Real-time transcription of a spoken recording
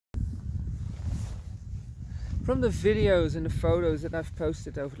From the videos and the photos that I've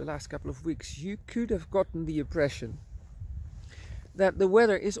posted over the last couple of weeks, you could have gotten the impression that the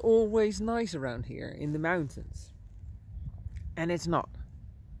weather is always nice around here in the mountains. And it's not.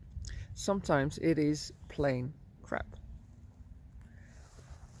 Sometimes it is plain crap.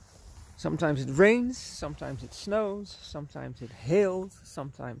 Sometimes it rains, sometimes it snows, sometimes it hails,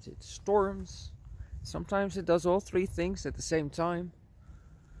 sometimes it storms, sometimes it does all three things at the same time.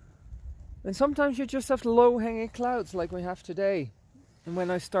 And sometimes you just have low-hanging clouds like we have today. And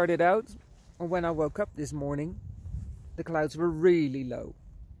when I started out, or when I woke up this morning, the clouds were really low.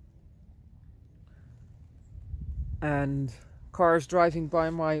 And cars driving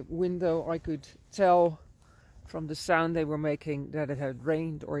by my window, I could tell from the sound they were making that it had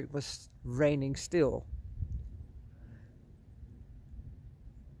rained or it was raining still.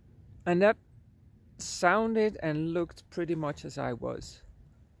 And that sounded and looked pretty much as I was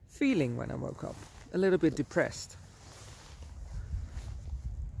feeling when I woke up. A little bit depressed.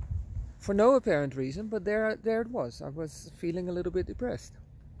 For no apparent reason, but there it was. I was feeling a little bit depressed.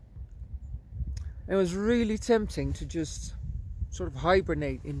 It was really tempting to just sort of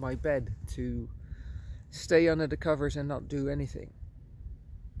hibernate in my bed, to stay under the covers and not do anything.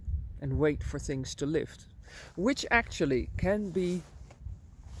 And wait for things to lift. Which actually can be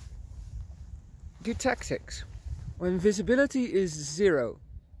good tactics. When visibility is zero,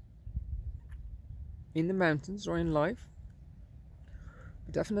 in the mountains or in life,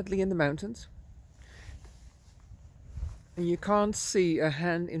 definitely in the mountains, and you can't see a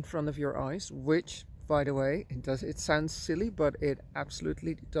hand in front of your eyes, which, by the way, it sounds silly, but it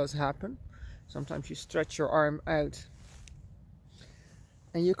absolutely does happen. Sometimes you stretch your arm out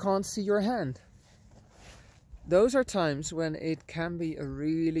and you can't see your hand. Those are times when it can be a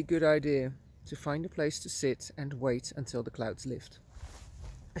really good idea to find a place to sit and wait until the clouds lift,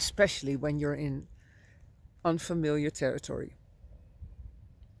 especially when you're in unfamiliar territory.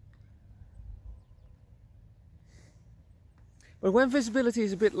 But when visibility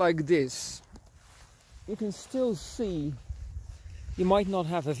is a bit like this, you can still see, you might not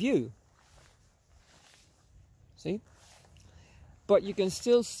have a view, see? But you can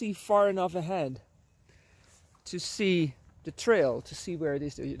still see far enough ahead to see the trail, to see where it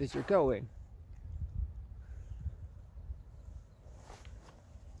is that you're going.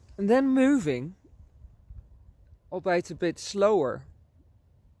 And then moving, albeit a bit slower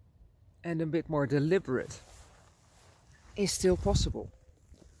and a bit more deliberate, is still possible.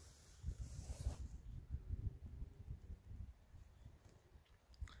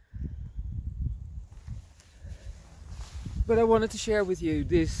 But I wanted to share with you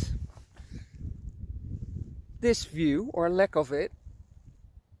this view, or lack of it,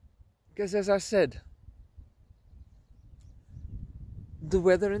 because as I said, the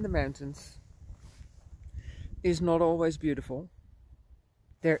weather in the mountains is not always beautiful.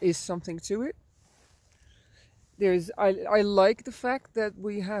 There is something to it. I like the fact that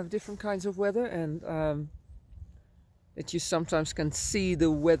we have different kinds of weather, and that you sometimes can see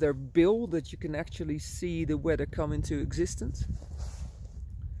the weather build, that you can actually see the weather come into existence.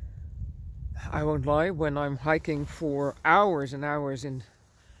 I won't lie, when I'm hiking for hours and hours in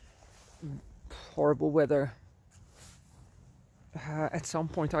horrible weather, at some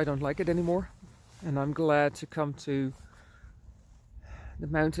point I don't like it anymore, and I'm glad to come to the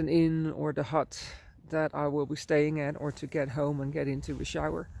mountain inn or the hut that I will be staying at, or to get home and get into a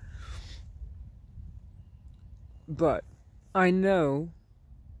shower. But I know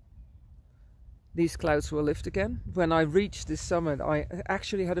these clouds will lift again. When I reached this summit, I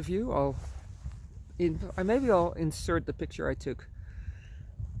actually had a view. Maybe I'll insert the picture I took.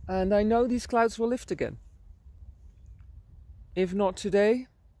 And I know these clouds will lift again. If not today,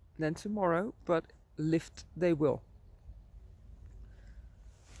 then tomorrow, but lift they will.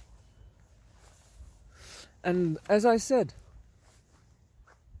 And as I said,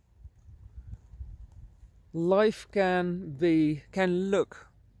 life can look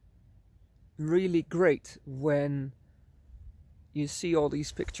really great when you see all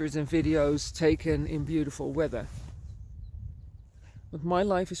these pictures and videos taken in beautiful weather. But my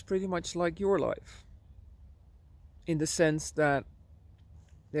life is pretty much like your life, in the sense that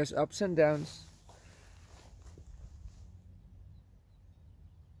there's ups and downs.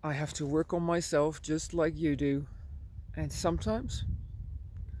 I have to work on myself just like you do, and sometimes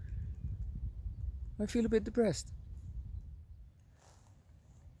I feel a bit depressed.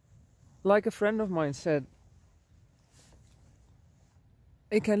 Like a friend of mine said,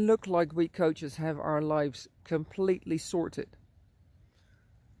 it can look like we coaches have our lives completely sorted.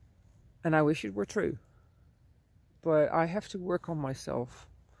 And I wish it were true. But I have to work on myself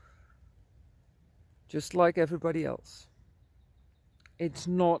just like everybody else. It's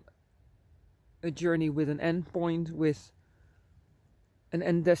not a journey with an end point, with an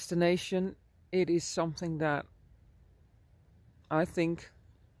end destination. It is something that I think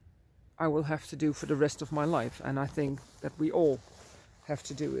I will have to do for the rest of my life, and I think that we all have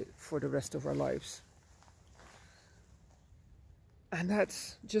to do it for the rest of our lives. And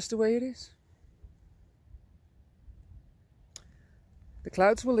that's just the way it is. The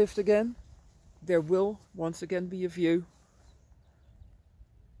clouds will lift again. There will once again be a view.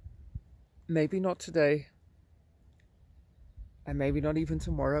 Maybe not today, and maybe not even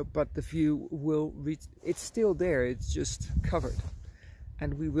tomorrow, but the view will reach. It's still there, it's just covered,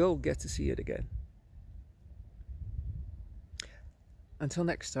 and we will get to see it again. Until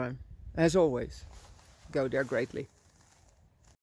next time, as always, go there greatly.